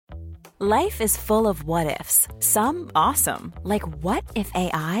Life is full of what-ifs. Some awesome, like what if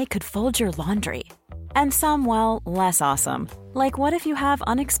AI could fold your laundry? And some, well, less awesome, like what if you have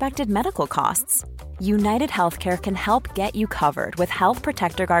unexpected medical costs? United Healthcare can help get you covered with Health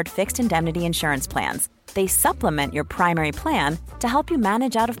Protector Guard fixed indemnity insurance plans. They supplement your primary plan to help you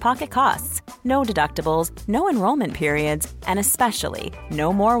manage out-of-pocket costs. No deductibles, no enrollment periods, and especially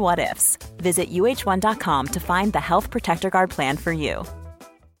no more what-ifs. Visit uh1.com to find the Health Protector Guard plan for you.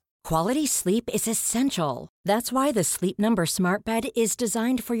 Quality sleep is essential. That's why the Sleep Number Smart Bed is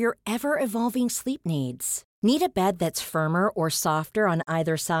designed for your ever-evolving sleep needs. Need a bed that's firmer or softer on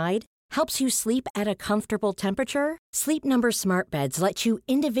either side? Helps you sleep at a comfortable temperature? Sleep Number Smart Beds let you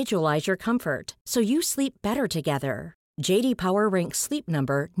individualize your comfort, so you sleep better together. J.D. Power ranks Sleep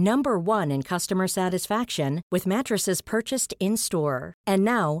Number number 1 in customer satisfaction with mattresses purchased in-store. And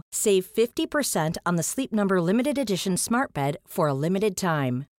now, save 50% on the Sleep Number Limited Edition Smart Bed for a limited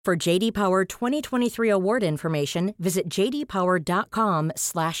time. For J.D. Power 2023 award information, visit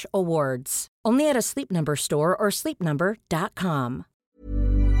jdpower.com/awards. Only at a Sleep Number store or sleepnumber.com.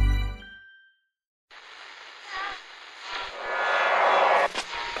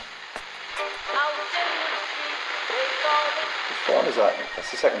 What is that? That's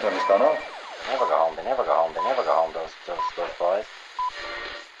the second time it's gone off. They never go home, those boys.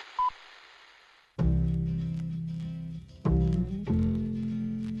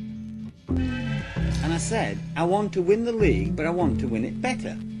 And I said, I want to win the league, but I want to win it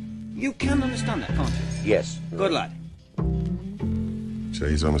better. You can understand that, can't you? Yes. Good lad. So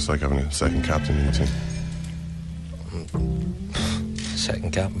he's almost like having a second captain in the team.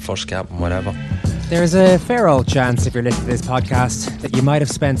 Second captain, first captain, whatever. There's a fair old chance, if you're listening to this podcast, that you might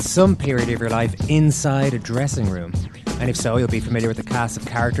have spent some period of your life inside a dressing room. And if so, you'll be familiar with the cast of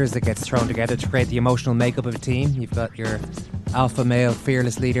characters that gets thrown together to create the emotional makeup of a team. You've got your alpha male,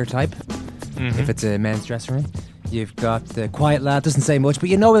 fearless leader type, if it's a men's dressing room. You've got the quiet lad, doesn't say much, but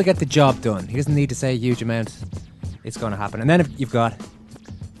you know he'll get the job done. He doesn't need to say a huge amount. It's going to happen. And then you've got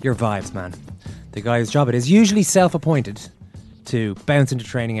your vibes man. The guy whose job it is, usually self-appointed, to bounce into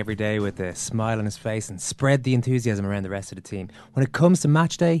training every day with a smile on his face and spread the enthusiasm around the rest of the team. When it comes to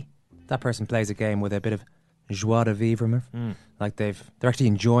match day, that person plays a game with a bit of joie de vivre, like they're actually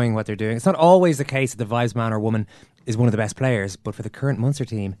enjoying what they're doing. It's not always the case that the vibes man or woman is one of the best players, but for the current Munster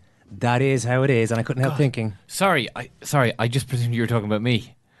team, that is how it is, and I couldn't help thinking. Sorry, I just presumed you were talking about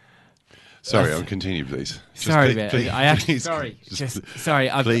me. Sorry, I'll continue, please. Sorry, please, mate. I actually, sorry.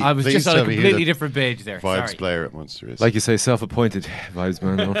 I was just on a completely different page there. Vibes Sorry. player at Munster is. Like you say, self-appointed vibes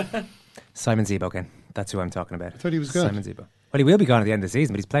man. No? Simon Zebo, Ken. That's who I'm talking about. I thought he was good. Simon Zebo. Well, he will be gone at the end of the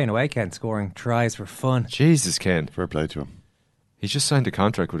season, but he's playing away, Ken, scoring tries for fun. Jesus, Ken. Fair play to him. He's just signed a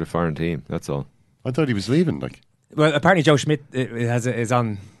contract with a foreign team, that's all. I thought he was leaving, like. Well, apparently Joe Schmidt is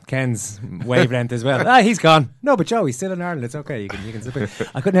on Ken's wavelength as well. He's gone. No, but Joe, he's still in Ireland. It's okay. You can zip it.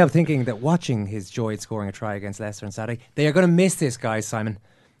 I couldn't help thinking that watching his joy at scoring a try against Leicester on Saturday, they are going to miss this guy, Simon.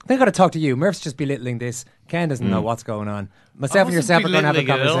 They've got to talk to you. Murph's just belittling this. Ken doesn't know what's going on. Myself and yourself are going to have a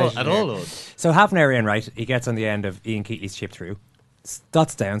conversation at all. So half an hour in, right, he gets on the end of Ian Keatley's chip through,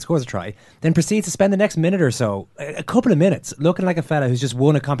 dots down, scores a try, then proceeds to spend the next minute or so, a couple of minutes, looking like a fella who's just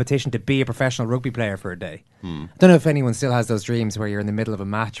won a competition to be a professional rugby player for a day. I don't know if anyone still has those dreams where you're in the middle of a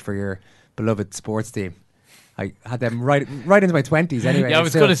match for your beloved sports team. I had them right into my 20s anyway. Yeah, I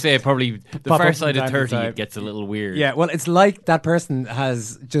was going to say probably the first side of 30 time. It gets a little weird. Yeah, well, it's like that person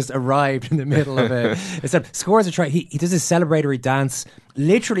has just arrived in the middle of a scores a try. He does his celebratory dance,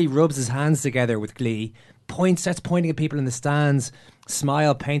 literally rubs his hands together with glee, starts pointing at people in the stands,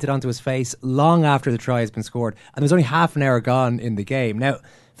 smile painted onto his face long after the try has been scored, and there's only half an hour gone in the game. Now,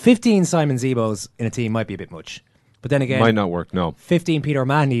 15 Simon Zebos in a team might be a bit much, but then again, might not work. No, 15 Peter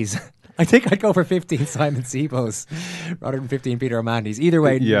O'Mahony's. I think I'd go for 15 Simon Zebos rather than 15 Peter O'Mahony's. Either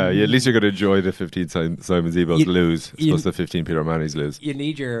way, yeah. At least you're going to enjoy the 15 Simon Zebos lose, as opposed to the 15 Peter O'Mahony's lose. You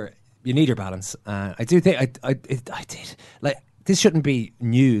need your balance. I do think I did like this. Shouldn't be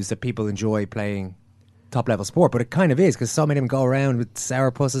news that people enjoy playing top level sport, but it kind of is, because so many of them go around with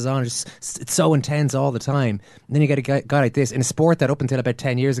sour pusses on. It's so intense all the time, and then you get a guy like this in a sport that up until about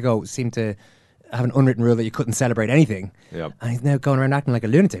 10 years ago seemed to have an unwritten rule that you couldn't celebrate anything. Yeah. And he's now going around acting like a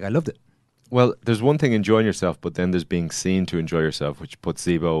lunatic. I loved it. Well, there's one thing enjoying yourself, but then there's being seen to enjoy yourself, which puts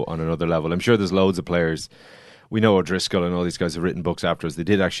Zebo on another level. I'm sure there's loads of players. We know O'Driscoll and all these guys have written books after us. They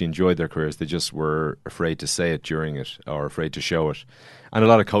did actually enjoy their careers. They just were afraid to say it during it, or afraid to show it. And a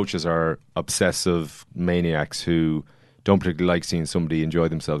lot of coaches are obsessive maniacs who don't particularly like seeing somebody enjoy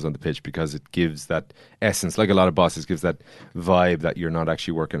themselves on the pitch, because it gives that essence, like a lot of bosses, gives that vibe that you're not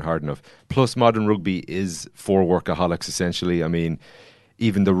actually working hard enough. Plus, modern rugby is for workaholics, essentially. I mean,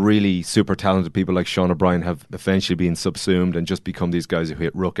 even the really super talented people like Sean O'Brien have eventually been subsumed and just become these guys who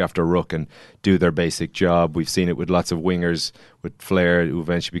hit ruck after ruck and do their basic job. We've seen it with lots of wingers, with Flair, who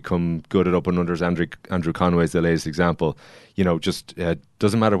eventually become good at up and unders. Andrew Conway is the latest example. Just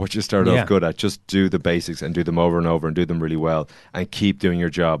doesn't matter what you start off good at, just do the basics and do them over and over and do them really well and keep doing your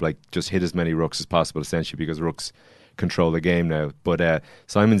job. Like, just hit as many rucks as possible, essentially, because rucks control the game now. But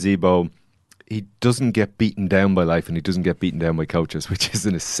Simon Zebo, he doesn't get beaten down by life and he doesn't get beaten down by coaches, which is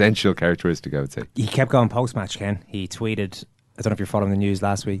an essential characteristic, I would say. He kept going post-match, Ken. He tweeted, I don't know if you're following the news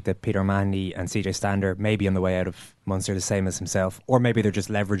last week, that Peter O'Mahony and CJ Stander may be on the way out of Munster, the same as himself, or maybe they're just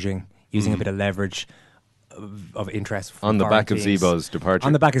using a bit of leverage of interest on the back of Zebo's departure.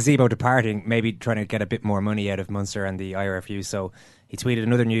 On the back of Zebo departing, maybe trying to get a bit more money out of Munster and the IRFU. So he tweeted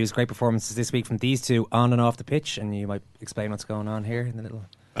another news, great performances this week from these two on and off the pitch, and you might explain what's going on here in the little...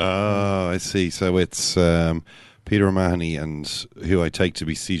 Oh, I see. So it's Peter O'Mahony and who I take to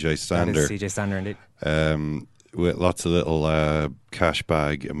be CJ Stander. That is CJ Stander, indeed. With lots of little cash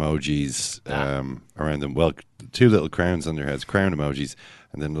bag emojis around them. Well, 2 little crowns on their heads, crown emojis,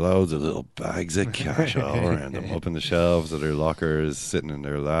 and then loads of little bags of cash all around them, up in the shelves of their lockers, sitting in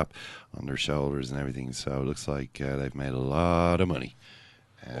their lap, on their shoulders and everything. So it looks like they've made a lot of money.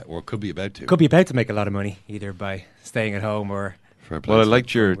 Or could be about to. Could be about to make a lot of money, either by staying at home or... Well, I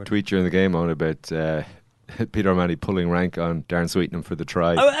liked your tweet during the game on about Peter O'Mahony pulling rank on Darren Sweetenham for the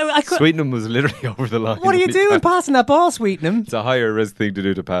try. Sweetenham was literally over the line. What are you doing passing that ball, Sweetenham? It's a higher risk thing to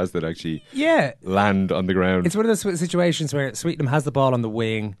do to pass than actually land on the ground. It's one of those situations where Sweetenham has the ball on the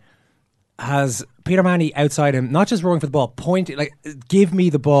wing, has Peter O'Mahony outside him, not just roaring for the ball, pointing, like, give me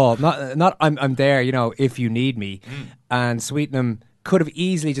the ball. Not I'm there, if you need me. And Sweetenham could have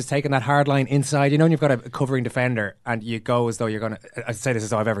easily just taken that hard line inside. When you've got a covering defender and you go as though you're going to... I say this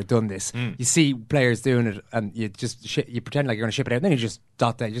as though I've ever done this. You see players doing it and you just you pretend like you're going to ship it out, and then you just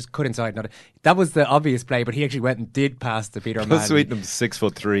dot that, you just cut inside. That was the obvious play, but he actually went and did pass to Peter O'Mahony. Sweetenham's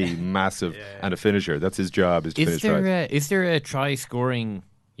 6'3", massive, and a finisher. That's his job, is to finish tries. Is there a try scoring,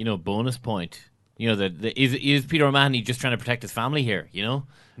 bonus point? Is Peter O'Mahony just trying to protect his family here?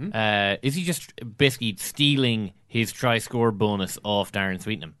 Is he just basically stealing his try score bonus off Darren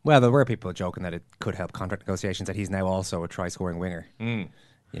Sweetenham? Well, there were people joking that it could help contract negotiations, that he's now also a try scoring winger. You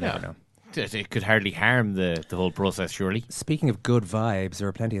never know. It could hardly harm the whole process, surely. Speaking of good vibes, there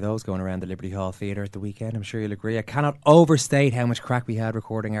are plenty of those going around the Liberty Hall Theatre at the weekend. I'm sure you'll agree. I cannot overstate how much crack we had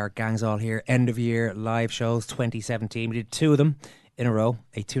recording our Gangs All Here end of year live shows 2017. We did 2 of them in a row,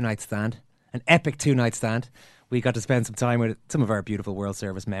 a 2-night stand, an epic 2-night stand. We got to spend some time with some of our beautiful World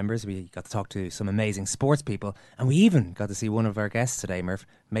Service members. We got to talk to some amazing sports people, and we even got to see one of our guests today, Murph,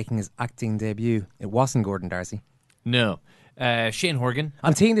 making his acting debut. It wasn't Gordon Darcy. No. Shane Horgan.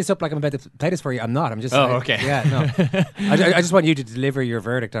 I'm teeing this up like I'm about to play this for you. I'm not. I'm just... okay. Yeah, no. I just want you to deliver your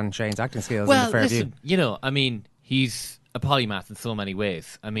verdict on Shane's acting skills in the fair view. He's a polymath in so many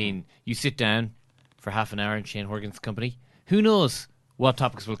ways. You sit down for half an hour in Shane Horgan's company. Who knows what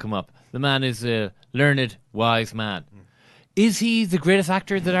topics will come up? The man is a learned, wise man. Is he the greatest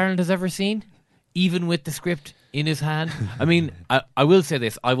actor that Ireland has ever seen? Even with the script in his hand? I will say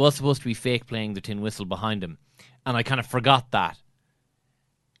this. I was supposed to be fake playing the tin whistle behind him, and I kind of forgot that,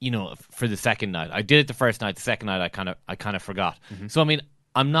 for the second night. I did it the first night. The second night, I kind of forgot. So,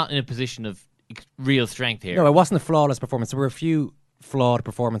 I'm not in a position of real strength here. No, it wasn't a flawless performance. There were a few flawed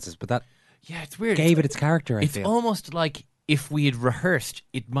performances, but that it's weird. Gave it its character, I feel. It's almost like if we had rehearsed,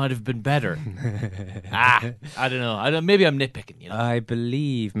 it might have been better. I don't know. Maybe I'm nitpicking. I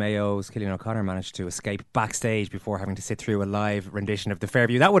believe Mayo's Cillian O'Connor managed to escape backstage before having to sit through a live rendition of the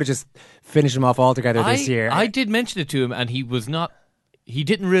Fairview. That would have just finished him off altogether this year. I did mention it to him, and he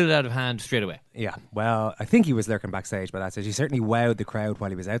didn't rule it out of hand straight away. Yeah, well, I think he was lurking backstage by that stage. He certainly wowed the crowd while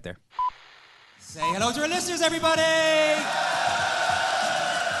he was out there. Say hello to our listeners, everybody!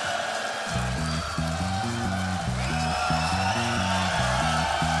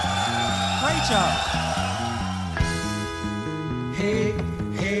 Great job. Hey,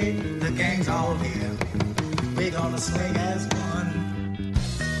 the gang's all here. We're gonna swing as one.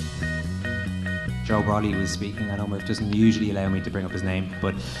 Joe Brawley was speaking. I know Murph doesn't usually allow me to bring up his name,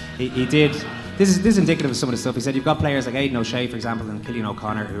 but he did. This is indicative of some of the stuff. He said you've got players like Aidan O'Shea, for example, and Cillian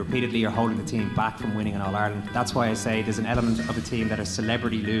O'Connor, who repeatedly are holding the team back from winning in All-Ireland. That's why I say there's an element of the team that are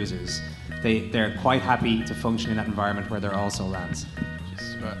celebrity losers. They're quite happy to function in that environment where they're also rans.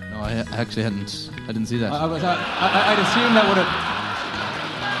 No, I actually I didn't see that. I'd assume that would have...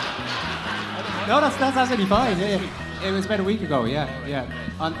 No, that's absolutely fine. Yeah. It was about a week ago, yeah.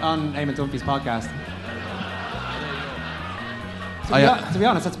 On Eamon Dunphy's podcast. To be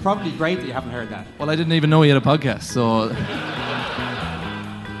honest, that's probably great that you haven't heard that. Well, I didn't even know he had a podcast, so...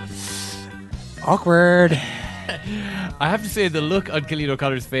 Awkward. I have to say the look on Cillian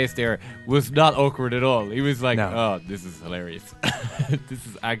O'Connor's face there was not awkward at all. He was like, oh, this is hilarious. This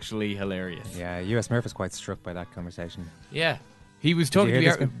is actually hilarious. Yeah, US Murph was quite struck by that conversation. Yeah. He was talking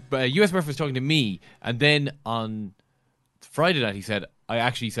to me, US Murph was talking to me, and then on Friday night he said, I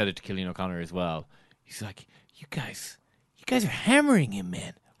actually said it to Cillian O'Connor as well. He's like, you guys are hammering him,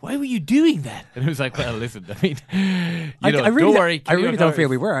 man. Why were you doing that? And I was like, well, listen, I mean, don't worry. I really don't feel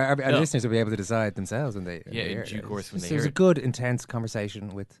we were. Our listeners will be able to decide themselves when they in due course when they hear it. It was a good, intense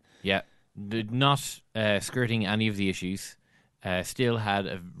conversation with... Yeah, not skirting any of the issues. Still had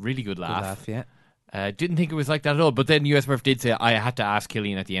a really good laugh. Yeah. Didn't think it was like that at all. But then US Murph did say, I had to ask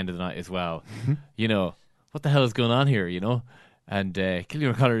Cillian at the end of the night as well, what the hell is going on here, And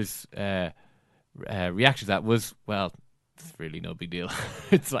Cillian O'Connor's reaction to that was, well, it's really no big deal.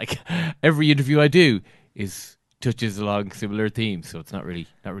 It's like every interview I do touches along similar themes, so it's not really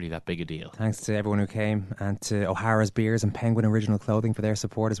that big a deal. Thanks to everyone who came, and to O'Hara's Beers and Penguin Original Clothing for their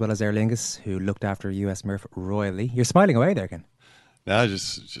support, as well as Aer Lingus, who looked after US Murph royally. You're smiling away there, Ken. No,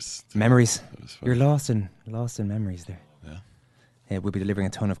 just memories. You're lost in memories there. Yeah. We'll be delivering a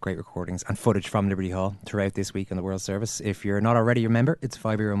ton of great recordings and footage from Liberty Hall throughout this week on the World Service. If you're not already a member, it's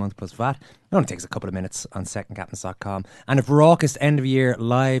 €5 a month plus VAT. It only takes a couple of minutes on secondcaptains.com. And if raucous end-of-year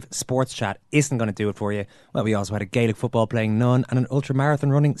live sports chat isn't going to do it for you, well, we also had a Gaelic football playing nun and an ultra-marathon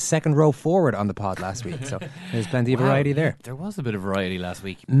running second row forward on the pod last week. So there's plenty of variety there. There was a bit of variety last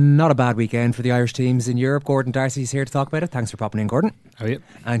week. Not a bad weekend for the Irish teams in Europe. Gordon Darcy's here to talk about it. Thanks for popping in, Gordon. How are you?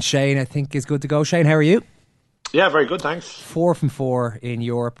 And Shane, I think, is good to go. Shane, how are you? Yeah, very good, thanks. 4 from 4 in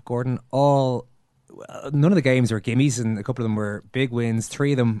Europe, Gordon. None of the games were gimmies, and a couple of them were big wins.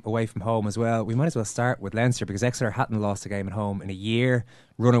 3 of them away from home as well. We might as well start with Leinster, because Exeter hadn't lost a game at home in a year.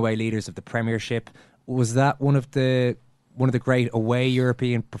 Runaway leaders of the Premiership. Was that one of the great away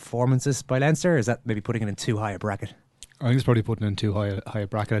European performances by Leinster? Or is that maybe putting it in too high a bracket? I think it's probably putting it in too high a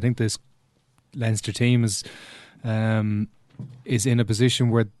bracket. I think this Leinster team is in a position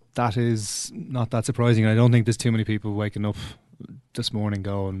where that is not that surprising. I don't think there's too many people waking up this morning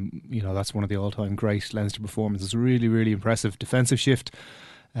going, that's one of the all-time great Leinster performances. Really, really impressive defensive shift.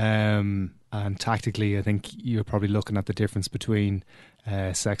 And tactically, I think you're probably looking at the difference between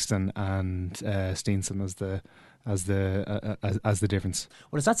Sexton and Steenson as the difference.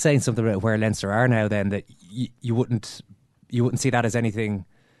 Well, is that saying something about where Leinster are now then, that you wouldn't see that as anything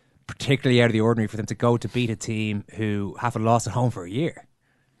particularly out of the ordinary for them to go to beat a team who haven't lost at home for a year?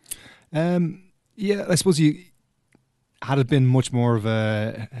 Yeah, I suppose had it been much more of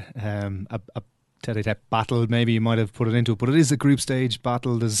a tete-a-tete battle, maybe you might have put it into it. But it is a group stage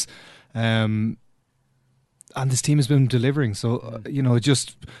battle. There's and this team has been delivering. So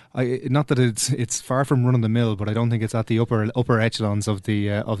not that it's far from run of the mill, but I don't think it's at the upper echelons of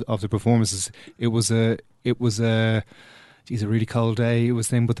the performances. It was a really cold day. It was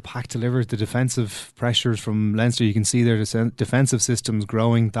them, but the pack delivered. The defensive pressures from Leinster, you can see their defensive systems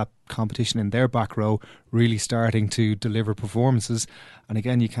growing, that competition in their back row really starting to deliver performances. And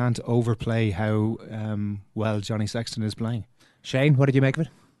again, you can't overplay how well Johnny Sexton is playing. Shane, what did you make of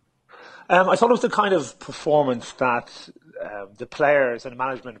it? I thought it was the kind of performance that the players and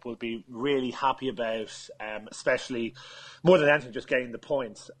management will be really happy about, especially more than anything just getting the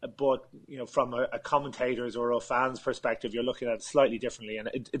points. But from a commentator's or a fan's perspective, you're looking at it slightly differently, and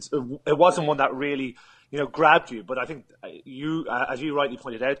it wasn't one that really grabbed you. But I think you, as you rightly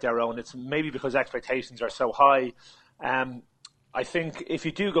pointed out there, Owen, it's maybe because expectations are so high. I think if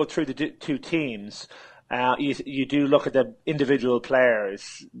you do go through the two teams, you do look at the individual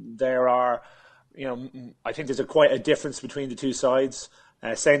players. There are, I think there's quite a difference between the two sides.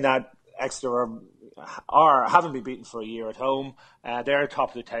 Saying that Exeter haven't been beaten for a year at home. They're top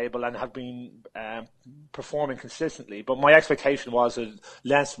of the table and have been performing consistently. But my expectation was that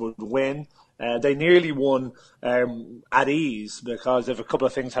Leinster would win. They nearly won at ease, because if a couple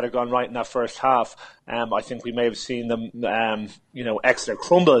of things had gone right in that first half, I think we may have seen them, Exeter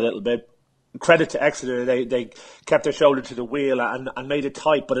crumble a little bit. Credit to Exeter, they kept their shoulder to the wheel and made it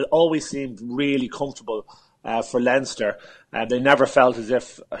tight, but it always seemed really comfortable for Leinster. They never felt as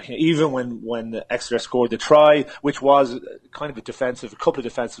if, even when Exeter scored the try, which was kind of a couple of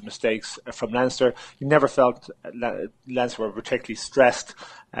defensive mistakes from Leinster, you never felt Leinster were particularly stressed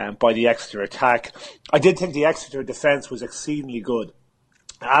by the Exeter attack. I did think the Exeter defence was exceedingly good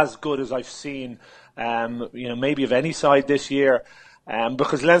as I've seen, maybe of any side this year.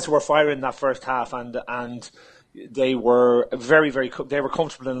 Because Leinster were firing in that first half, and they were they were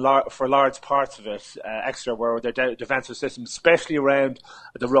comfortable for large parts of it. Exeter were their defensive system, especially around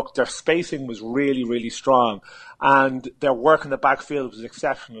the ruck. Their spacing was really, really strong, and their work in the backfield was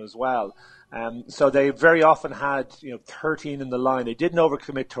exceptional as well. So they very often had 13 in the line. They didn't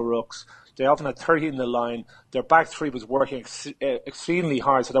overcommit to rucks. They often had 30 in the line. Their back three was working extremely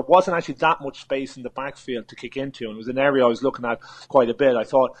hard, so there wasn't actually that much space in the backfield to kick into, and it was an area I was looking at quite a bit. I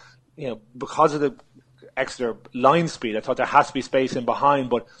thought, because of the Exeter line speed, I thought there has to be space in behind,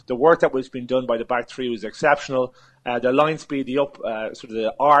 but the work that was being done by the back three was exceptional. Their line speed,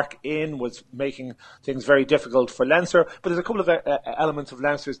 the arc in, was making things very difficult for Leinster. But there's a couple of elements of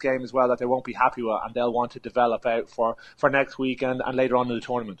Leinster's game as well that they won't be happy with, and they'll want to develop out for next week and later on in the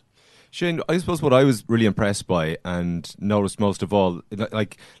tournament. Shane, I suppose what I was really impressed by and noticed most of all,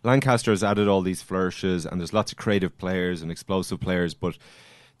 like Lancaster has added all these flourishes and there's lots of creative players and explosive players, but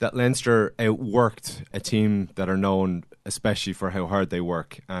that Leinster outworked a team that are known especially for how hard they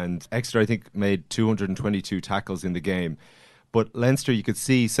work. And Exeter, I think, made 222 tackles in the game. But Leinster, you could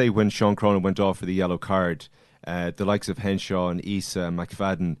see, say when Sean Cronin went off for the yellow card, the likes of Henshaw and Issa and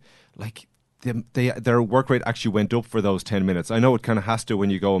McFadden, like their work rate actually went up for those 10 minutes. I know it kind of has to when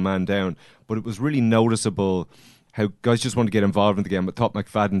you go a man down, but it was really noticeable how guys just want to get involved in the game. I thought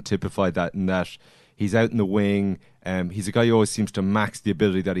McFadden typified that in that he's out in the wing. He's a guy who always seems to max the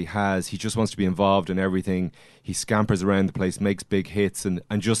ability that he has. He just wants to be involved in everything. He scampers around the place, makes big hits, and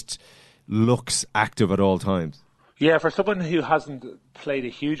just looks active at all times. Yeah, for someone who hasn't played a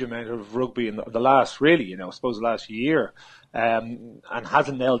huge amount of rugby in the last, really, I suppose the last year, and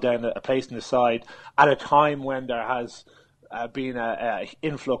hasn't nailed down a place in the side at a time when there has been an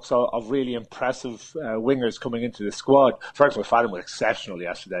influx of really impressive wingers coming into the squad. First of all, McFadden was exceptional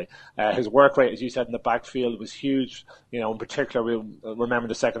yesterday. His work rate, as you said, in the backfield was huge. In particular, we remember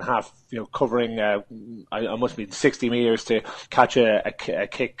the second half, covering, I must be 60 metres to catch a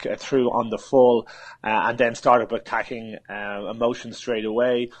kick through on the full, and then started attacking a motion straight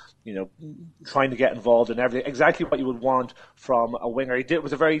away. Trying to get involved in everything. Exactly what you would want from a winger. It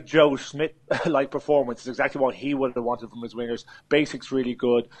was a very Joe Schmidt-like performance. It's exactly what he would have wanted from his wingers. Basics really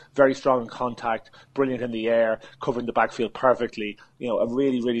good, very strong in contact, brilliant in the air, covering the backfield perfectly. A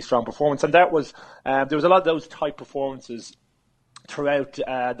really, really strong performance. And that was there was a lot of those type performances throughout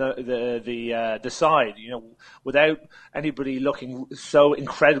the side. Without anybody looking so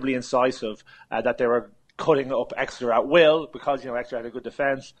incredibly incisive that they were cutting up Exeter at will, because Exeter had a good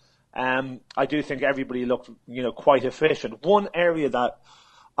defence. I do think everybody looked, quite efficient. One area that,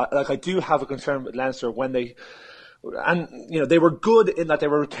 I do have a concern with Leinster when they were good in that they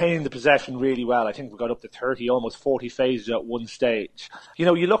were retaining the possession really well. I think we got up to 30, almost 40 phases at one stage.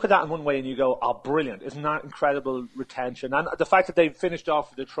 You look at that in one way and you go, oh, brilliant. Isn't that incredible retention? And the fact that they finished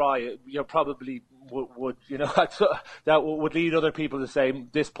off with a try, probably would that would lead other people to say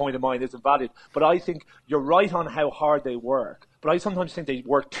this point of mine isn't valid. But I think you're right on how hard they work. But I sometimes think they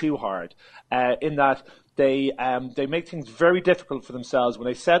work too hard in that they make things very difficult for themselves when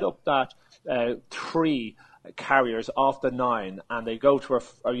they set up that three carriers off the 9 and they go to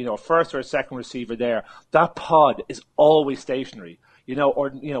a first or a second receiver there. That pod is always stationary.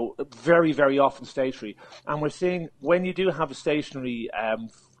 Very, very often stationary. And we're seeing when you do have a stationary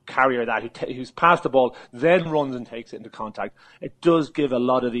carrier who's passed the ball, then runs and takes it into contact, it does give a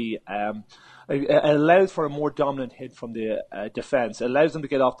lot of the it allows for a more dominant hit from the defence. It allows them to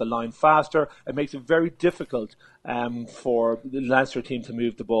get off the line faster. It makes it very difficult for the Leinster team to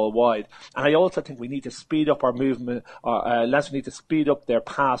move the ball wide. And I also think we need to speed up our movement. Leinster need to speed up their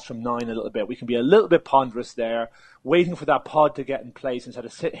pass from 9 a little bit. We can be a little bit ponderous there, waiting for that pod to get in place instead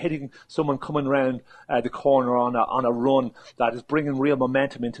of hitting someone coming around the corner on a run that is bringing real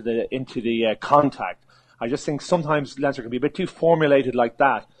momentum into the contact. I just think sometimes Leinster can be a bit too formulated like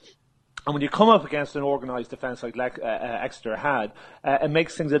that. And when you come up against an organised defence like Exeter had, it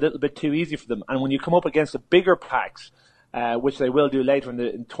makes things a little bit too easy for them. And when you come up against the bigger packs, which they will do later in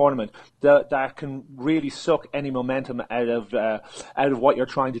the tournament, that can really suck any momentum out of what you're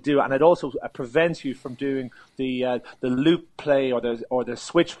trying to do. And it also prevents you from doing the loop play or the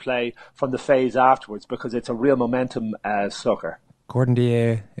switch play from the phase afterwards, because it's a real momentum sucker. Gordon, do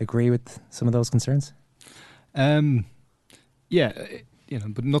you agree with some of those concerns? Yeah.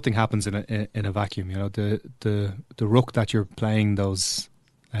 But nothing happens in a vacuum. The ruck that you're playing those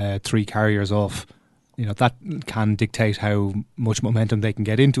 3 carriers off, that can dictate how much momentum they can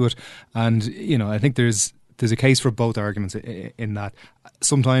get into it. And I think there's a case for both arguments in that.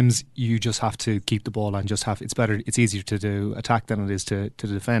 Sometimes you just have to keep the ball and it's easier to do attack than it is to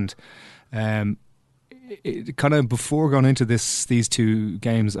defend. Kind of before going into these 2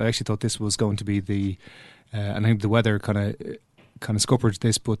 games, I actually thought this was going to be the and I think the weather kind of scuppered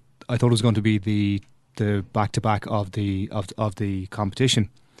this, but I thought it was going to be the back-to-back of the competition.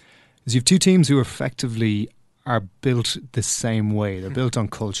 Is you have two teams who effectively are built the same way. They're built on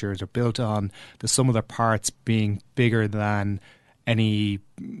culture. They're built on the sum of their parts being bigger than any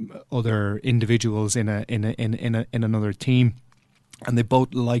other individuals in another team. And they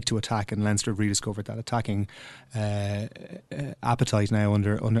both like to attack, and Leinster rediscovered that attacking appetite now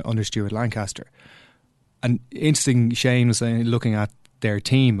under Stuart Lancaster. And interesting, Shane was saying, looking at their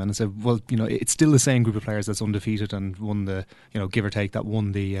team, and I said, well, it's still the same group of players that's undefeated and won the, give or take, that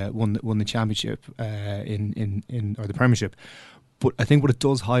won the championship in or the Premiership. But I think what it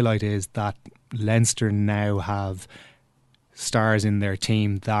does highlight is that Leinster now have stars in their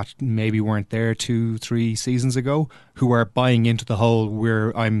team that maybe weren't there 2-3 seasons ago, who are buying into the whole,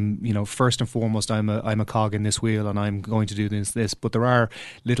 where I'm, first and foremost, I'm a cog in this wheel and I'm going to do this. But there are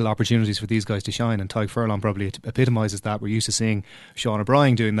little opportunities for these guys to shine, and Tadhg Furlong probably epitomises that. We're used to seeing Sean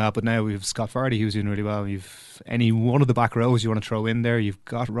O'Brien doing that, but now we've Scott Fardy, who's doing really well. You've any one of the back rows you want to throw in there. You've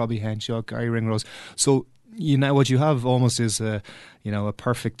got Robbie Henshaw, Gary Ringrose. So what you have almost is a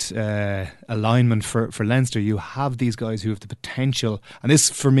perfect alignment for Leinster. You have these guys who have the potential, and this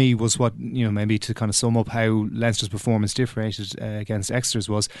for me was what, maybe to kind of sum up how Leinster's performance differentiated against Exeter's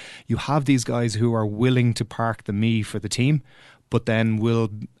was, you have these guys who are willing to park the me for the team, but then will,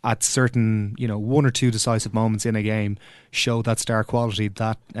 at certain, one or two decisive moments in a game, show that star quality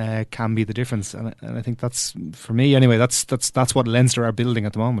that can be the difference. And I think that's, for me anyway, that's what Leinster are building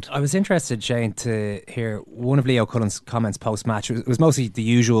at the moment. I was interested, Shane, to hear one of Leo Cullen's comments post-match. It was mostly the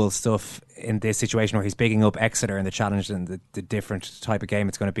usual stuff in this situation where he's bigging up Exeter and the challenge and the different type of game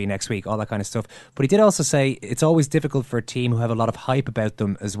it's going to be next week, all that kind of stuff. But he did also say it's always difficult for a team who have a lot of hype about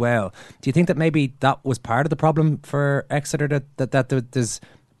them as well. Do you think that maybe that was part of the problem for Exeter, that there's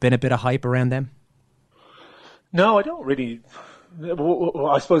been a bit of hype around them? No, I don't really.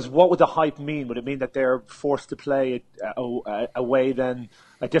 I suppose, what would the hype mean? Would it mean that they're forced to play a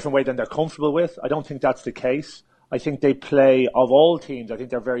different way than they're comfortable with? I don't think that's the case. I think they play, of all teams, I think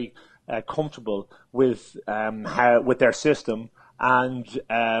they're very comfortable with their system, and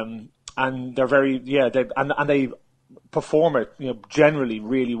they're very they perform it generally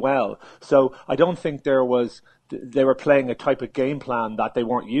really well. So I don't think they were playing a type of game plan that they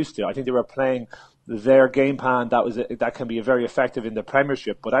weren't used to. I think they were playing their game plan that can be very effective in the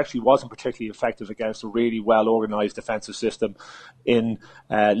Premiership, but actually wasn't particularly effective against a really well organised defensive system in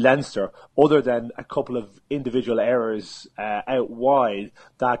Leinster, other than a couple of individual errors out wide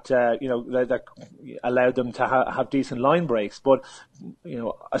that that allowed them to have decent line breaks. But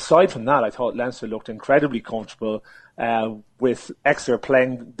aside from that, I thought Leinster looked incredibly comfortable with Exeter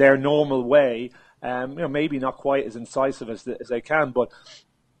playing their normal way. Maybe not quite as incisive as they can, but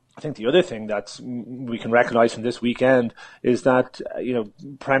I think the other thing that we can recognise from this weekend is that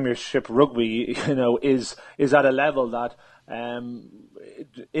Premiership rugby is at a level that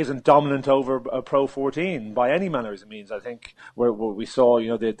isn't dominant over a Pro 14 by any manner of means. I think where we saw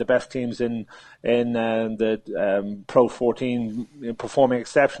the best teams in the Pro 14 performing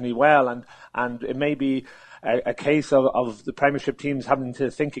exceptionally well, and it may be a case of the Premiership teams having to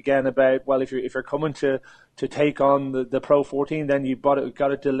think again about, well, if you're coming to take on the Pro 14, then you've got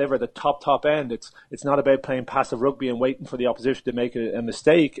to deliver the top end. It's not about playing passive rugby and waiting for the opposition to make a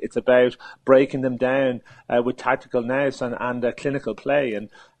mistake. It's about breaking them down with tactical nous and clinical play.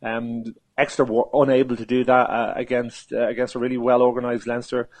 And Exeter were unable to do that against a really well organised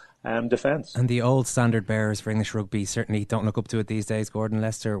Leinster defence. And the old standard bearers for English rugby certainly don't look up to it these days. Gordon,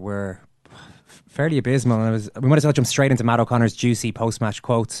 Leicester were fairly abysmal, and we might as well jump straight into Matt O'Connor's juicy post-match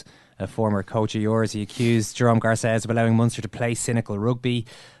quotes. A former coach of yours, he accused Jerome Garces of allowing Munster to play cynical rugby,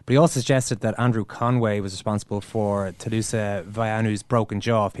 but he also suggested that Andrew Conway was responsible for Talusa Vaianu's broken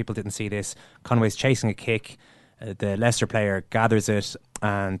jaw. If people didn't see this, Conway's chasing a kick, the Leicester player gathers it,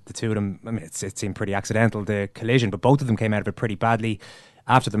 and the two of them, it seemed pretty accidental, the collision, but both of them came out of it pretty badly.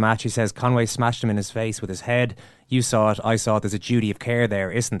 After the match, he says Conway smashed him in his face with his head. You saw it, I saw it, there's a duty of care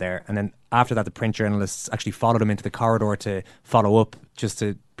there, isn't there? And then after that, the print journalists actually followed him into the corridor to follow up, just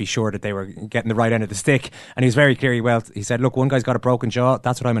to be sure that they were getting the right end of the stick. And he was very clear. He said, look, one guy's got a broken jaw,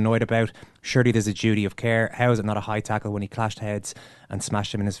 that's what I'm annoyed about. Surely there's a duty of care. How is it not a high tackle when he clashed heads and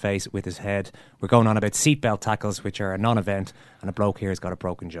smashed him in his face with his head? We're going on about seatbelt tackles, which are a non-event, and a bloke here has got a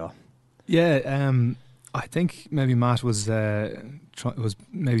broken jaw. Yeah, I think maybe Matt was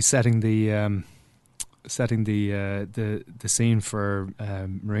maybe setting the scene for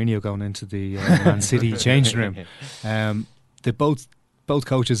Mourinho going into the Man City changing room. They both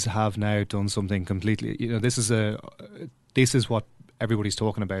coaches have now done something completely. This is what everybody's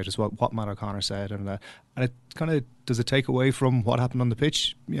talking about is what Matt O'Connor said, and it kind of, does it take away from what happened on the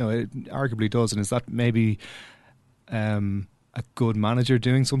pitch? It arguably does, and is that maybe a good manager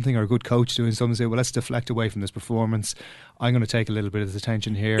doing something, or a good coach doing something? Say, well, let's deflect away from this performance. I'm going to take a little bit of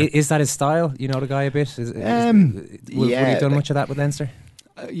attention here. Is that his style? You know the guy a bit. Would he have done much of that with Leinster?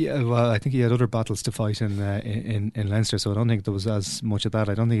 Yeah, well, I think he had other battles to fight in Leinster, so I don't think there was as much of that.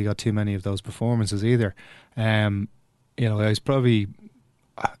 I don't think he got too many of those performances either. I was probably,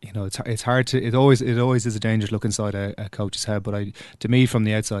 it's hard to. It always is a dangerous look inside a coach's head. But to me, from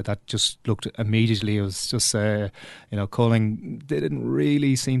the outside, that just looked immediately. It was just, calling. There didn't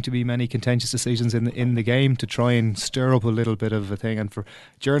really seem to be many contentious decisions in the game to try and stir up a little bit of a thing. And for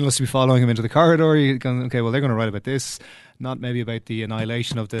journalists to be following him into the corridor, you go, okay, well, they're going to write about this. Not maybe about the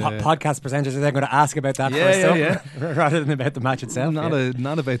annihilation of the podcast presenters. They're going to ask about that first up, rather than about the match itself.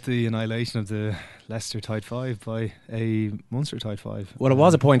 Not about the annihilation of the Leicester tied 5 by a Munster tied 5. Well, it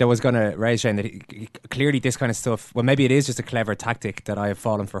was a point I was going to raise, Shane, that clearly this kind of stuff. Well, maybe it is just a clever tactic that I have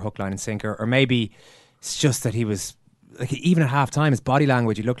fallen for hook, line, and sinker, or maybe it's just that he was. Like, even at half time, his body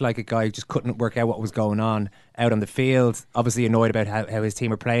language, he looked like a guy who just couldn't work out what was going on out on the field. Obviously annoyed about how his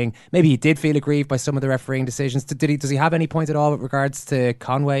team are playing. Maybe he did feel aggrieved by some of the refereeing decisions. Does he have any points at all with regards to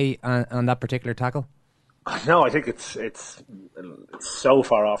Conway and that particular tackle? No, I think it's so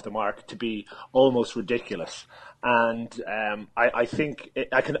far off the mark to be almost ridiculous. And I think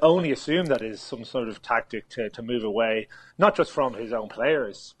I can only assume that is some sort of tactic to move away, not just from his own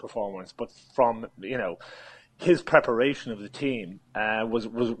players' performance, but from, his preparation of the team was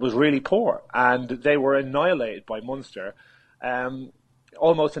really poor, and they were annihilated by Munster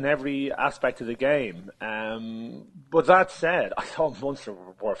almost in every aspect of the game. But that said, I thought Munster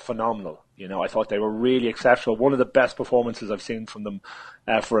were phenomenal. I thought they were really exceptional. One of the best performances I've seen from them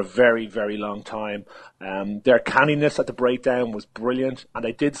for a very, very long time. Their canniness at the breakdown was brilliant, and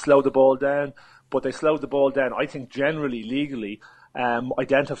they did slow the ball down, but they slowed the ball down, I think, generally, legally,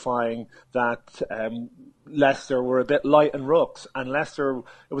 identifying that Leicester were a bit light and rucks, and Leicester,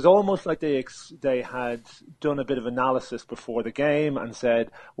 it was almost like they had done a bit of analysis before the game and said,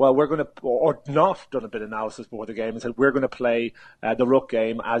 well, we're going to, or not done a bit of analysis before the game and said, we're going to play the ruck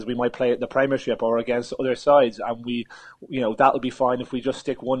game as we might play it in the Premiership or against other sides, and we, that'll be fine if we just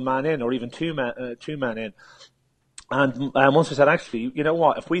stick one man in or even two men in. And Munster said, actually, you know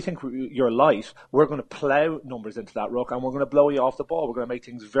what, if we think you're light, we're going to plough numbers into that ruck and we're going to blow you off the ball. We're going to make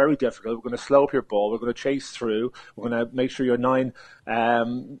things very difficult. We're going to slow up your ball. We're going to chase through. We're going to make sure your 9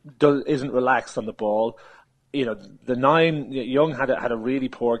 isn't relaxed on the ball. The 9, Young had a really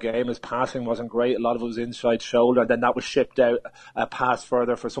poor game. His passing wasn't great. A lot of it was inside shoulder, and then that was shipped out a pass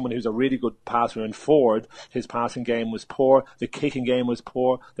further for someone who's a really good passer in Ford. His passing game was poor. The kicking game was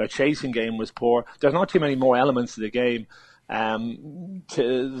poor. Their chasing game was poor. There's not too many more elements to the game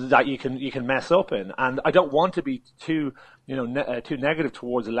that you can mess up in. And I don't want to be too negative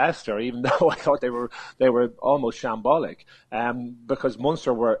towards Leicester, even though I thought they were almost shambolic, because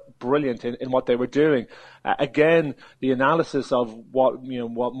Munster were brilliant in what they were doing. Again, the analysis of what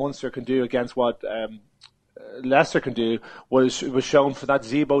Munster can do against what Leicester can do was shown for that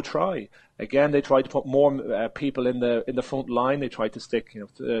Zebo try. Again, they tried to put more people in the front line. They tried to stick, I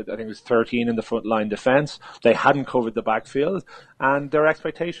think it was 13 in the front line defence. They hadn't covered the backfield, and their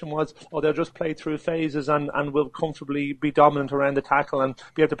expectation was, they'll just play through phases and will comfortably be dominant around the tackle and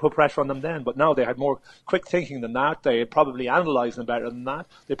be able to put pressure on them then. But no, they had more quick thinking than that. They had probably analysed them better than that.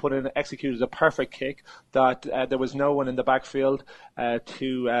 They executed a perfect kick that there was no one in the backfield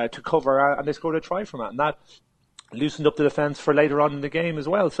to cover, and they scored a try from it, and that loosened up the defence for later on in the game as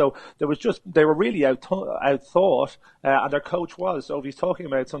well. So they were really outthought, and their coach was. So if he's talking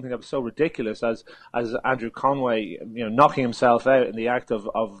about something that was so ridiculous as Andrew Conway, knocking himself out in the act of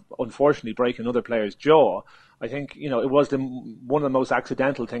unfortunately breaking another player's jaw, I think it was one of the most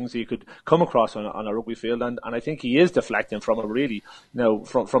accidental things that you could come across on a rugby field, and I think he is deflecting from a really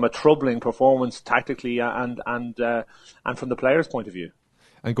from a troubling performance tactically and from the player's point of view.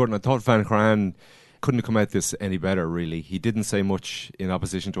 And Gordon, I thought Van Graan couldn't have come out this any better, really. He didn't say much in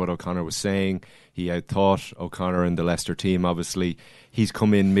opposition to what O'Connor was saying. He outthought O'Connor and the Leicester team, obviously. He's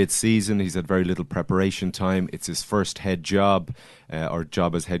come in mid-season. He's had very little preparation time. It's his first head job, or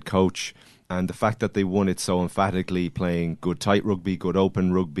job as head coach. And the fact that they won it so emphatically, playing good tight rugby, good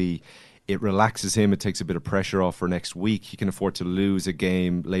open rugby, it relaxes him. It takes a bit of pressure off for next week. He can afford to lose a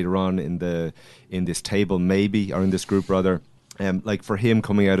game later on in this table, maybe, or in this group, rather. Like for him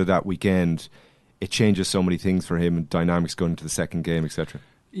coming out of that weekend, it changes so many things for him and dynamics going into the second game, etc.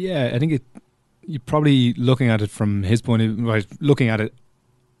 Yeah, I think you're probably looking at it from his point of view. Looking at it,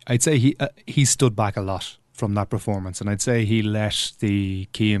 I'd say he stood back a lot from that performance. And I'd say he let the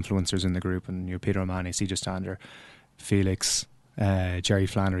key influencers in the group, and Peter O'Mahony, CJ Stander, Felix, Jerry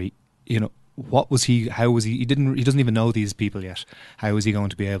Flannery, what was he? How was he? He doesn't even know these people yet. How is he going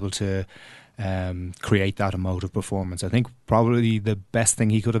to be able to create that emotive performance? I think probably the best thing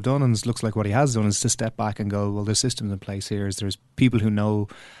he could have done, and it looks like what he has done, is to step back and go, well, there's systems in place here. There's people who know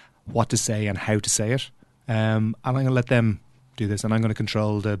what to say and how to say it, and I'm going to let them do this, and I'm going to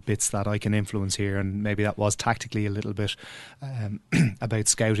control the bits that I can influence here. And maybe that was tactically a little bit about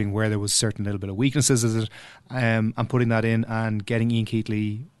scouting where there was certain little bit of weaknesses, and putting that in and getting Ian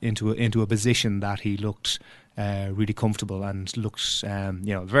Keatley into a position that he looked really comfortable and looked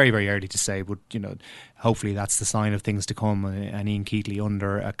very, very early to say, but hopefully that's the sign of things to come, and Ian Keatley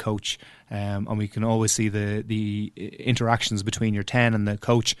under a coach, and we can always see the interactions between your 10 and the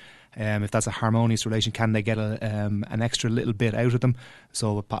coach. If that's a harmonious relation, can they get an extra little bit out of them?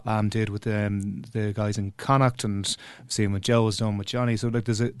 So what Pat Lam did with the guys in Connacht, and seeing what Joe has done with Johnny. So look,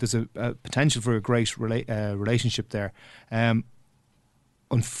 there's a potential for a great relationship there.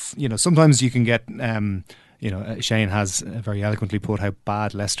 Sometimes you can get, Shane has very eloquently put how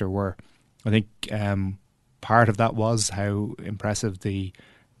bad Leicester were. I think part of that was how impressive the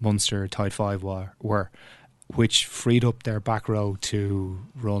Munster tied five were, which freed up their back row to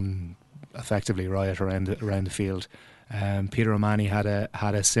run effectively riot around the field. Peter O'Mahony had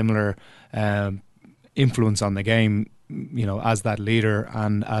a similar influence on the game, as that leader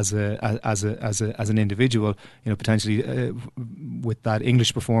and as an individual, potentially with that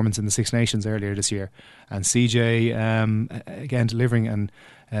English performance in the Six Nations earlier this year, and CJ again delivering. And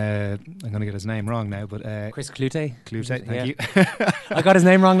I'm going to get his name wrong now, but Chris Clute. Thank you. I got his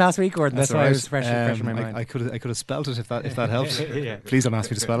name wrong last week, or that's why right. I was fresh in my mind. I could have spelled it if that helps. Yeah. Please don't ask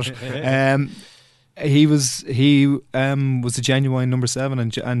me to spell it. He was a genuine number 7,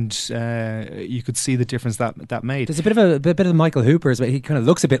 and you could see the difference that made. There's a bit of Michael Hooper, but he kind of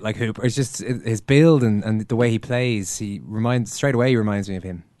looks a bit like Hooper. It's just his build and the way he plays. He reminds me of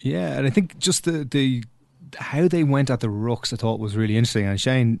him. Yeah, and I think just the how they went at the rucks, I thought was really interesting. And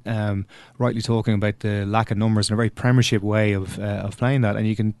Shane rightly talking about the lack of numbers in a very Premiership way of playing that, and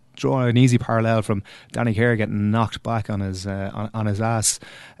you can draw an easy parallel from Danny Kerr getting knocked back on his ass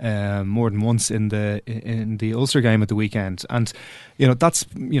more than once in the Ulster game at the weekend. And that's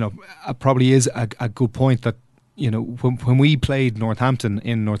probably is a good point, that when we played Northampton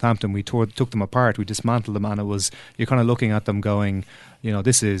in Northampton, we took them apart, we dismantled them, and you're kind of looking at them going,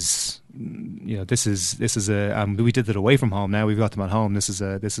 this is a we did it away from home. Now we've got them at home. This is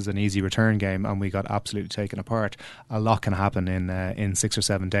an easy return game, and we got absolutely taken apart. A lot can happen in 6 or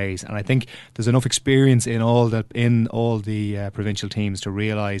 7 days, and I think there's enough experience in all the provincial teams to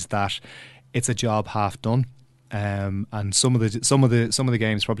realise that it's a job half done. And some of the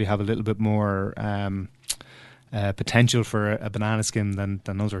games probably have a little bit more potential for a banana skin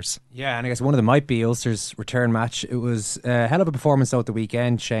than others. Yeah, and I guess one of them might be Ulster's return match. It was a hell of a performance though at the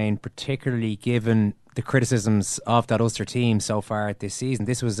weekend, Shane, particularly given the criticisms of that Ulster team so far this season.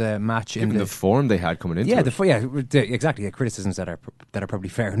 This was a match given in the form they had coming into it. Exactly. Criticisms that are probably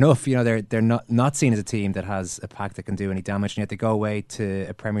fair enough. They're not seen as a team that has a pack that can do any damage, and yet they go away to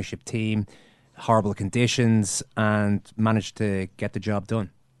a Premiership team, horrible conditions, and managed to get the job done.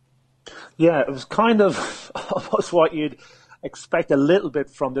 Yeah, it was kind of almost what you'd expect a little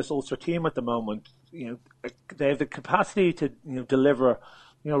bit from this Ulster team at the moment. They have the capacity to deliver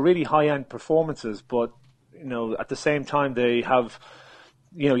really high-end performances, but at the same time they have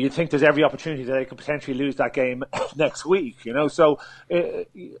you'd think there's every opportunity that they could potentially lose that game next week. So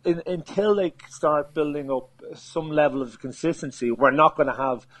until they start building up some level of consistency, we're not going to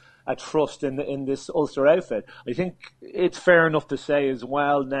have a trust in this Ulster outfit. I think it's fair enough to say as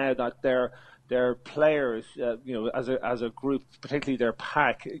well now that their players, as a group, particularly their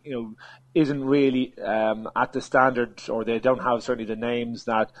pack, isn't really at the standard, or they don't have certainly the names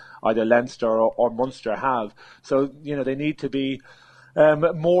that either Leinster or Munster have. So they need to be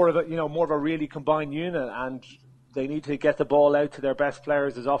more of a really combined unit, and they need to get the ball out to their best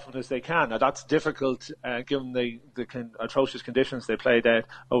players as often as they can. Now that's difficult given the atrocious conditions they played out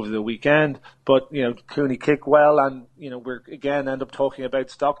over the weekend. But Cooney kicked well, and we're again end up talking about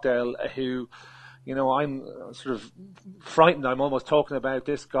Stockdale, who I'm sort of frightened. I'm almost talking about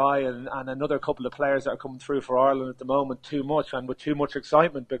this guy and another couple of players that are coming through for Ireland at the moment too much, and with too much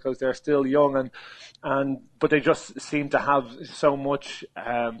excitement, because they're still young but they just seem to have so much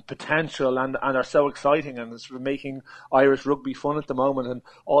potential and are so exciting, and it's sort of making Irish rugby fun at the moment. And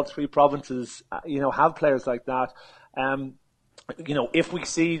all 3 provinces, have players like that. if we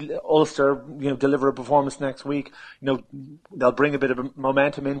see Ulster, deliver a performance next week, they'll bring a bit of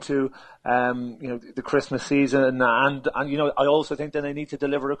momentum into, the Christmas season, and I also think that they need to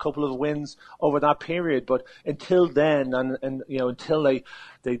deliver a couple of wins over that period. But until then, and until they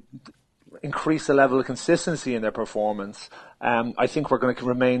increase the level of consistency in their performance, I think we're going to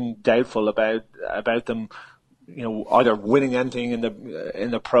remain doubtful about them. Either winning anything in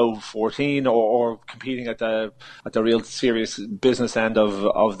the Pro 14 or competing at the real serious business end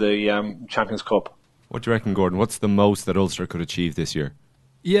of the Champions Cup. What do you reckon, Gordon? What's the most that Ulster could achieve this year?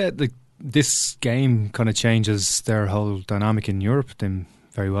 Yeah, this game kind of changes their whole dynamic in Europe. They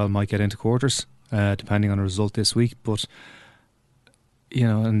very well might get into quarters, depending on the result this week. But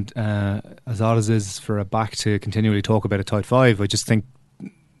as odd as it is for a back to continually talk about a tight five, I just think,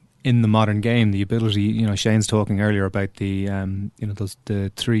 in the modern game, the ability, Shane's talking earlier about the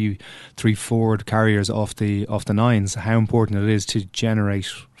the three forward carriers off the nines, how important it is to generate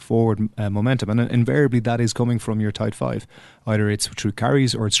forward momentum, and invariably that is coming from your tight five. Either it's through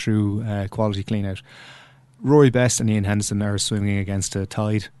carries or it's through quality clean out. Rory Best and Ian Henderson are swinging against a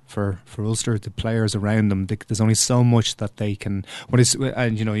tide for Ulster. The players around them, there's only so much that they can.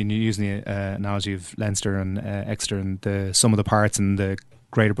 And you're using the analogy of Leinster and Exeter and the sum of the parts and the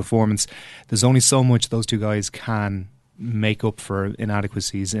greater performance. There's only so much those two guys can make up for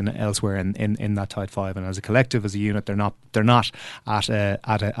inadequacies elsewhere in that tight five, and as a collective, as a unit, they're not at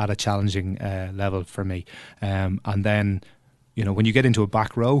a challenging level for me. And then when you get into a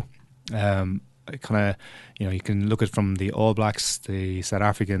back row, you can look at from the All Blacks, the South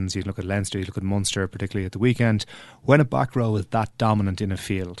Africans, you look at Leinster, you look at Munster, particularly at the weekend. When a back row is that dominant in a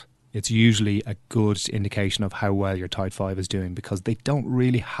field, it's usually a good indication of how well your tight five is doing, because they don't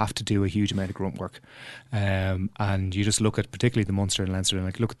really have to do a huge amount of grunt work. And you just look at particularly the Munster and Leinster,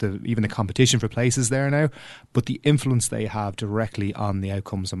 and look at even the competition for places there now, but the influence they have directly on the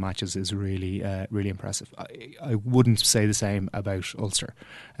outcomes of matches is really really impressive. I wouldn't say the same about Ulster.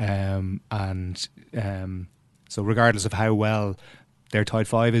 So regardless of how well their tight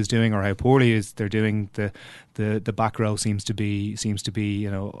five is doing or how poorly they're doing, the back row seems to be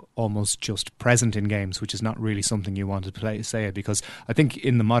almost just present in games, which is not really something you want to say it, because I think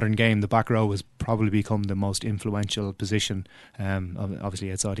in the modern game the back row has probably become the most influential position, obviously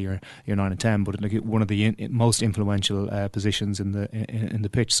outside of your 9 and 10, but one of the most influential positions in the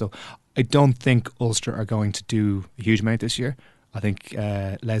pitch. So I don't think Ulster are going to do a huge amount this year. I think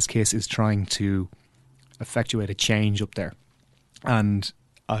Les Kiss is trying to effectuate a change up there, and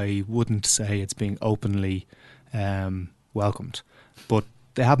I wouldn't say it's being openly welcomed, but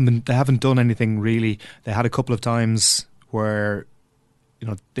they haven't done anything really. They had a couple of times where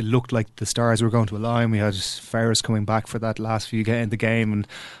it looked like the stars were going to align. We had Ferris coming back for that last few in the game, and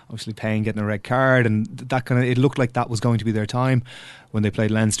obviously Payne getting a red card, and it looked like that was going to be their time. When they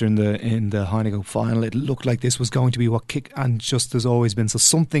played Leinster in the Heineken final, it looked like this was going to be what kick, and just there's always been, so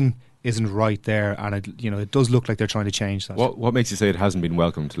something isn't right there, and it does look like they're trying to change that. What makes you say it hasn't been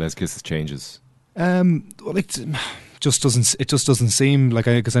welcomed, Les Kiss's changes? Well, it just doesn't seem like,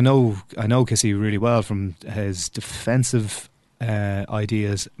 because I know Kissy really well from his defensive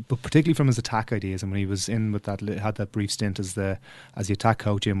ideas, but particularly from his attack ideas. And when he was in with that, had that brief stint as the attack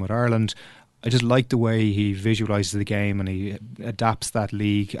coach in with Ireland, I just like the way he visualises the game, and he adapts that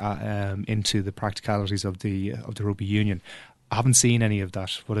league into the practicalities of the rugby union. I haven't seen any of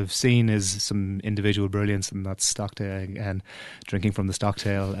that. What I've seen is some individual brilliance, and that's Stockdale and drinking from the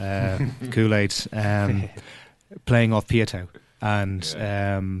Stockdale Kool-Aid, playing off Piatow,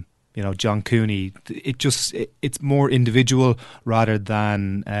 and John Cooney. It's more individual rather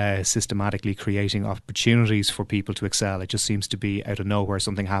than systematically creating opportunities for people to excel. It just seems to be out of nowhere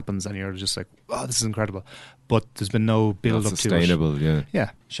something happens, and you're just like, "Wow, this is incredible!" But there's been no build up to it. Sustainable, yeah. Yeah.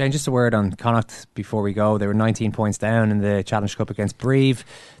 Shane, just a word on Connacht before we go. They were 19 points down in the Challenge Cup against Brive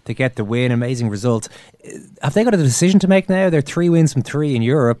to get the win. Amazing result. Have they got a decision to make now? They're 3 wins from 3 in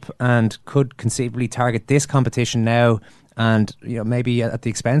Europe and could conceivably target this competition now, and maybe at the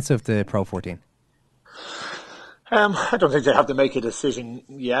expense of the Pro 14. I don't think they have to make a decision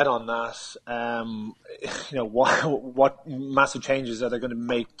yet on that. What massive changes are they going to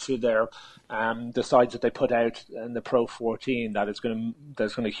make to their the sides that they put out in the Pro 14 that's going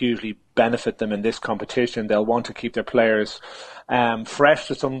to hugely benefit them in this competition? They'll want to keep their players fresh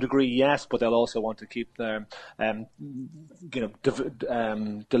to some degree, yes, but they'll also want to keep them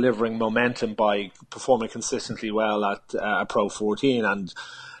delivering momentum by performing consistently well at a Pro 14. And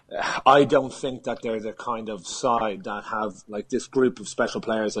I don't think that they're the kind of side that have like this group of special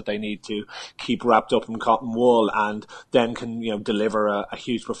players that they need to keep wrapped up in cotton wool and then can deliver a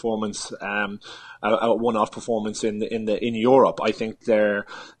huge performance, a one-off performance in Europe. I think they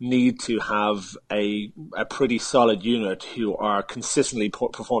need to have a pretty solid unit who are consistently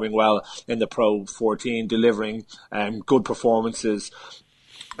performing well in the Pro 14, delivering good performances.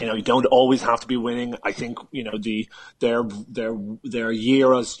 You don't always have to be winning. I think their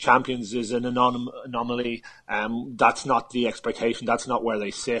year as champions is an anomaly. That's not the expectation. That's not where they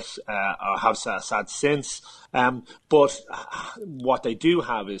sit or have sat since. But what they do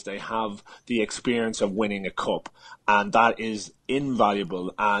have is they have the experience of winning a cup, and that is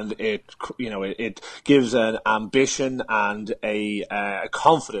invaluable. And it gives an ambition and a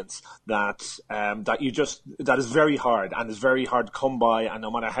confidence that is very hard, and is very hard to come by. And no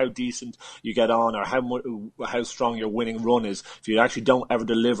matter how decent you get on or how strong your winning run is, if you actually don't ever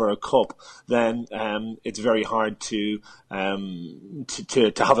deliver a cup, then it's very hard to have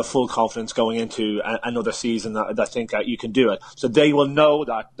a full confidence going into another season that think that you can do it. So they will know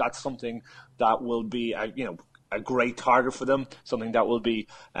that that's something that will be a great target for them, something that will be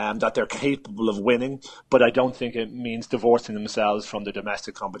that they're capable of winning. But I don't think it means divorcing themselves from the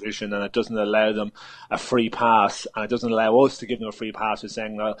domestic competition, and it doesn't allow them a free pass, and it doesn't allow us to give them a free pass with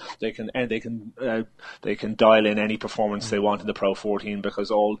saying they can dial in any performance they want in the Pro 14 because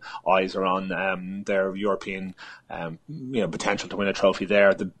all eyes are on their European potential to win a trophy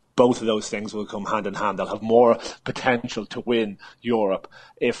there. Both of those things will come hand in hand. They'll have more potential to win Europe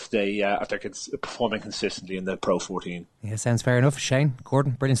if they're performing consistently in the Pro 14. Yeah, sounds fair enough. Shane,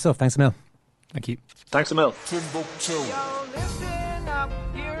 Gordon, brilliant stuff. Thanks a mil. Thank you. Thanks a mil.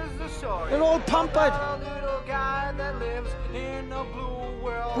 They're all pampered.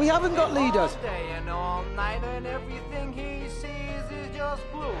 We haven't got leaders.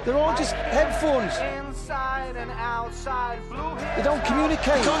 They're all just headphones. They don't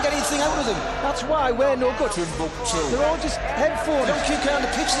communicate. You can't get anything out of them. That's why we're no good. They're all just headphones. They don't communicate on the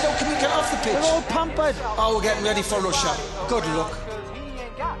pitch. They don't communicate off the pitch. They're all pampered. Oh, we're getting ready for Russia. Good luck.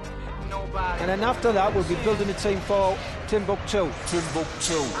 And then after that, we'll be building a team for Timbuktu.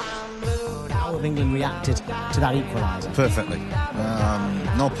 How have England reacted to that equaliser? Perfectly.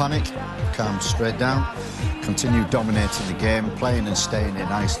 No panic, calm straight down, continue dominating the game, playing and staying in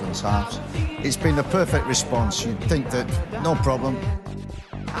Iceland's halves. It's been a perfect response. You'd think that no problem.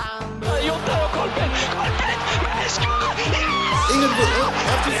 England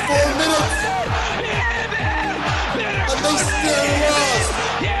after 4 minutes, and they still lost.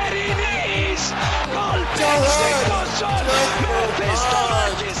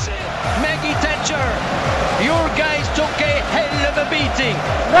 Maggie Thatcher, your guys took a hell of a beating.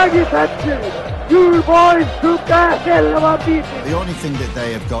 Maggie Thatcher, you boys took a hell of a beating. The only thing that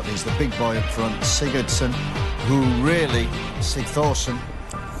they have got is the big boy up front, Sigurdsson, who really, Sigthorsson.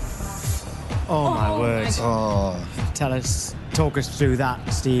 Oh my word. Oh. Talk us through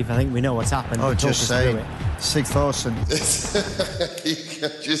that, Steve. I think we know what's happened. Oh, just saying, Sigthorsson. You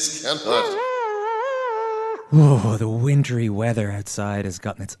just cannot. Oh, the wintry weather outside has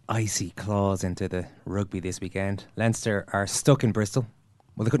gotten its icy claws into the rugby this weekend. Leinster are stuck in Bristol.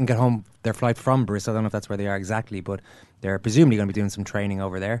 Well, they couldn't get home their flight from Bristol. I don't know if that's where they are exactly, but they're presumably going to be doing some training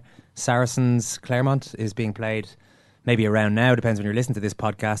over there. Saracens Claremont is being played maybe around now, depends when you're listening to this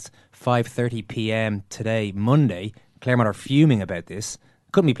podcast, 5:30 p.m. today, Monday. Claremont are fuming about this.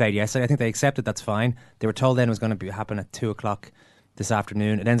 Couldn't be played yesterday. I think they accepted that's fine. They were told then it was going to happen at 2 o'clock this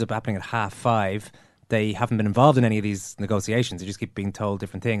afternoon. It ends up happening at 5:30. They haven't been involved in any of these negotiations. They just keep being told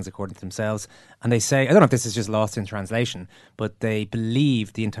different things according to themselves. And they say, I don't know if this is just lost in translation, but they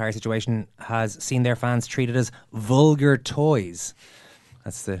believe the entire situation has seen their fans treated as vulgar toys.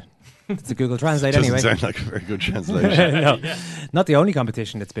 That's the Google Translate anyway. Doesn't sound like a very good translation. No, not the only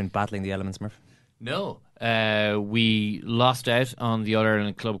competition that's been battling the elements, Murph. No. We lost out on the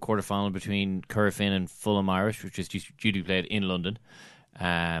All-Ireland Club quarter-final between Currafin and Fulham Irish, which is due to be played in London.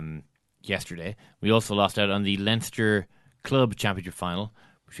 Yesterday. We also lost out on the Leinster Club Championship final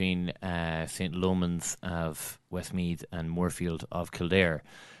between St. Lomans of Westmeath and Moorfield of Kildare.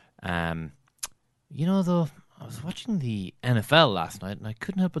 Though, I was watching the NFL last night and I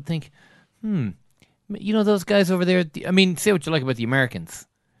couldn't help but think, those guys over there, I mean, say what you like about the Americans.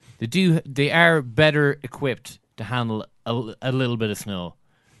 They are better equipped to handle a little bit of snow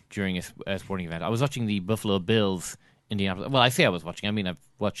during a sporting event. I was watching the Buffalo Bills Indianapolis. Well, I say I was watching. I mean, I've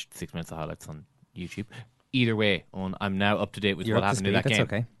watched 6 minutes of highlights on YouTube. Either way, I'm now up to date with what happened in that game. That's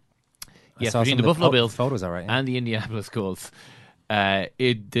okay. Yes, between the Buffalo Bills photos, all right, and the Indianapolis Colts.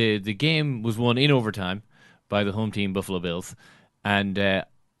 The game was won in overtime by the home team Buffalo Bills, and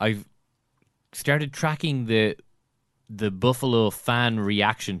I've started tracking the Buffalo fan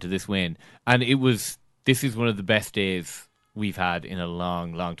reaction to this win, and this is one of the best days we've had in a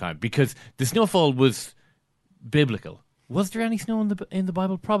long, long time, because the snowfall was biblical. Was there any snow in the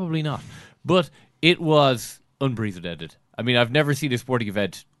Bible? Probably not, but it was unprecedented. I mean, I've never seen a sporting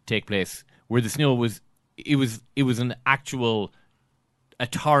event take place where the snow was an actual a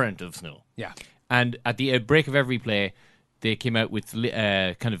torrent of snow. Yeah, and at the break of every play, they came out with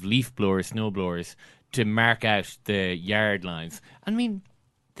kind of leaf blowers, snow blowers, to mark out the yard lines. I mean,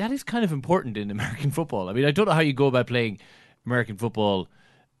 that is kind of important in American football. I mean, I don't know how you go about playing American football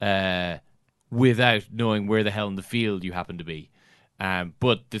without knowing where the hell in the field you happen to be.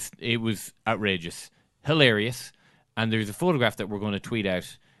 But it was outrageous, hilarious, and there's a photograph that we're going to tweet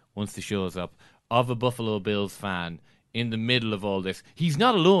out once the show is up of a Buffalo Bills fan in the middle of all this. He's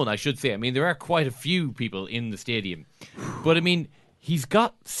not alone, I should say. I mean, there are quite a few people in the stadium. But, I mean, he's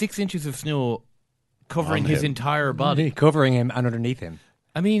got 6 inches of snow covering his entire body. Covering him and underneath him.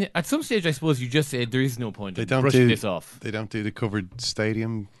 I mean, at some stage, I suppose you just said there is no point in brushing this off. They don't do the covered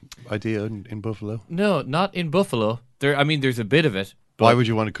stadium idea in Buffalo? No, not in Buffalo. There's a bit of it. Why would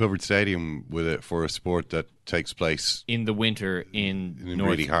you want a covered stadium with it for a sport that takes place in the winter in a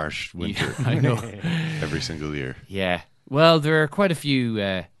really harsh winter? Yeah, I know. Every single year. Yeah. Well, there are quite a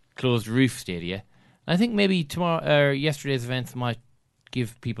few closed roof stadia. I think maybe yesterday's events might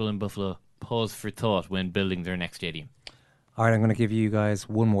give people in Buffalo pause for thought when building their next stadium. All right, I'm going to give you guys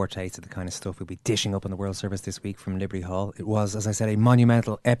one more taste of the kind of stuff we'll be dishing up on the World Service this week from Liberty Hall. It was, as I said, a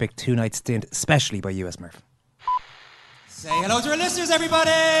monumental, epic 2-night stint, especially by US Murph. Say hello to our listeners, everybody!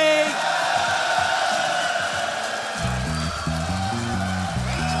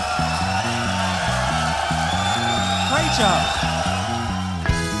 Great job!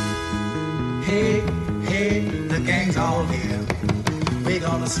 Hey, the gang's all here. We're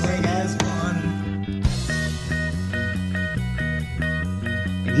gonna swing as one.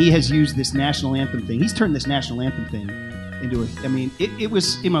 And he has used this national anthem thing. He's turned this national anthem thing into it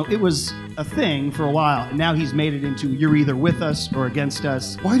was a thing for a while, and now he's made it into you're either with us or against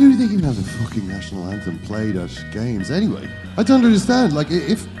us. Why do they even have the fucking national anthem played at games anyway? I don't understand. Like,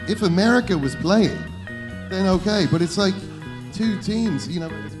 if America was playing, then okay, but it's like two teams,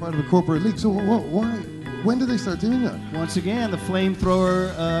 it's part of a corporate league. So why? When did they start doing that? Once again, the flamethrower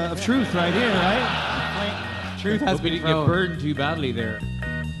of truth right here, right? Truth has been get burned too badly there.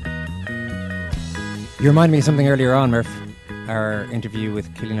 You reminded me of something earlier on, Murph. Our interview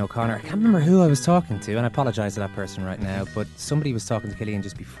with Cillian O'Connor. I can't remember who I was talking to, and I apologise to that person right now, but somebody was talking to Cillian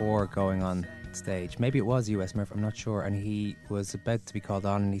just before going on stage. Maybe it was US Murph, I'm not sure, and he was about to be called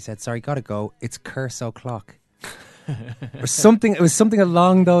on, and he said, "Sorry, gotta go, it's curse o'clock." Or something. It was something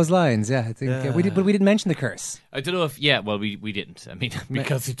along those lines. Yeah, I think we didn't mention the curse. I don't know if we didn't. I mean,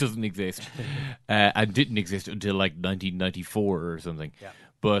 because it doesn't exist, and didn't exist until like 1994 or something. Yeah.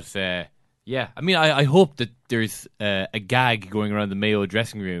 But yeah, I mean, I hope that there's a gag going around the Mayo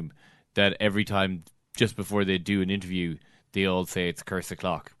dressing room that every time just before they do an interview, they all say it's curse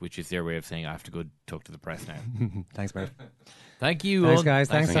o'clock, which is their way of saying I have to go talk to the press now. Thanks, Murph. Thank you. Thanks, guys.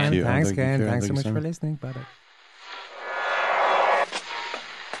 Thanks, Sam. Thanks again. Thanks so much for listening. Bye. Which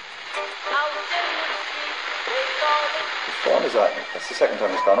one is that? That's the second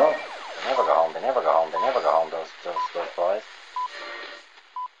time it's gone off. They never go home, those boys.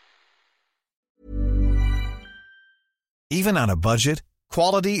 Even on a budget,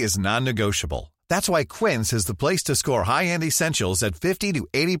 quality is non-negotiable. That's why Quince is the place to score high-end essentials at 50 to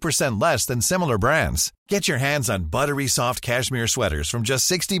 80% less than similar brands. Get your hands on buttery soft cashmere sweaters from just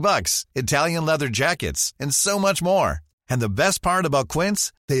 $60, Italian leather jackets, and so much more. And the best part about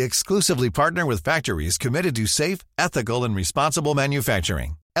Quince, they exclusively partner with factories committed to safe, ethical, and responsible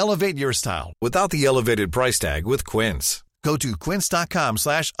manufacturing. Elevate your style without the elevated price tag with Quince. Go to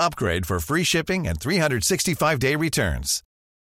quince.com/upgrade for free shipping and 365-day returns.